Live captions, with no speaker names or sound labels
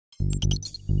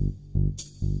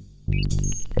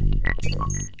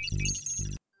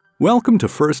Welcome to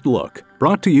First Look,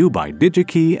 brought to you by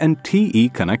Digi-Key and TE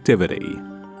Connectivity.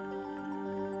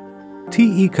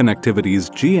 TE Connectivity's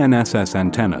GNSS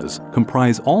antennas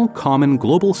comprise all common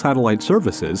global satellite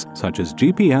services such as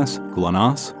GPS,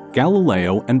 GLONASS,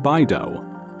 GALILEO and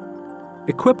BeiDou.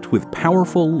 Equipped with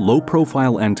powerful,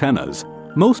 low-profile antennas,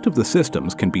 most of the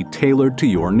systems can be tailored to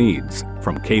your needs,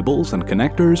 from cables and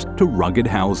connectors to rugged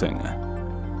housing.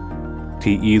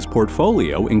 TE's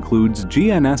portfolio includes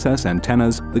GNSS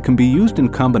antennas that can be used in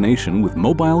combination with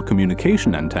mobile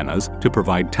communication antennas to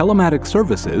provide telematic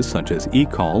services such as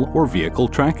eCall or vehicle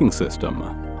tracking system.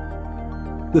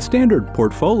 The standard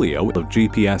portfolio of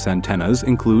GPS antennas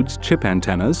includes chip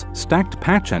antennas, stacked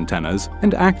patch antennas,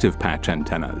 and active patch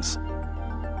antennas.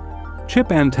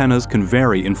 Chip antennas can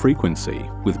vary in frequency,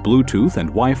 with Bluetooth and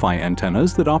Wi-Fi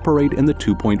antennas that operate in the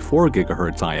 2.4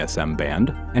 GHz ISM band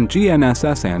and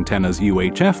GNSS antennas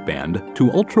UHF band to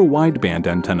ultra-wideband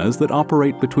antennas that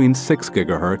operate between 6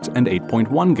 GHz and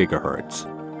 8.1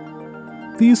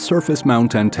 GHz. These surface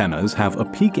mount antennas have a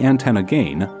peak antenna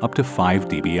gain up to 5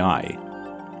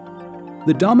 dBi.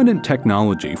 The dominant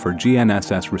technology for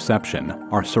GNSS reception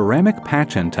are ceramic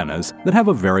patch antennas that have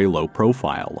a very low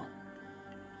profile.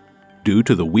 Due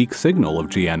to the weak signal of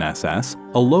GNSS,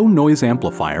 a low-noise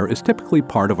amplifier is typically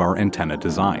part of our antenna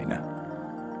design.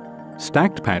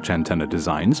 Stacked patch antenna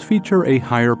designs feature a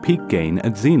higher peak gain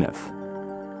at zenith.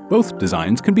 Both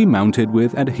designs can be mounted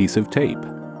with adhesive tape.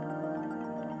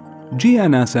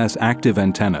 GNSS active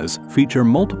antennas feature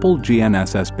multiple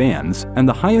GNSS bands and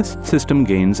the highest system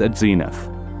gains at zenith.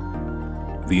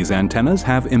 These antennas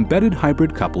have embedded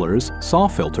hybrid couplers, SAW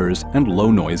filters, and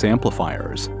low-noise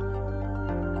amplifiers.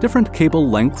 Different cable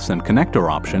lengths and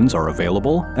connector options are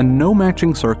available, and no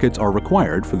matching circuits are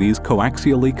required for these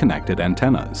coaxially-connected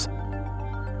antennas.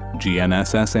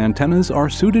 GNSS antennas are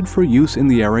suited for use in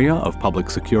the area of public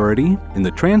security, in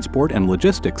the transport and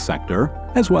logistics sector,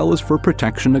 as well as for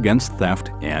protection against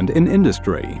theft and in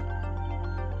industry.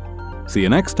 See you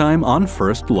next time on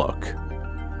First Look.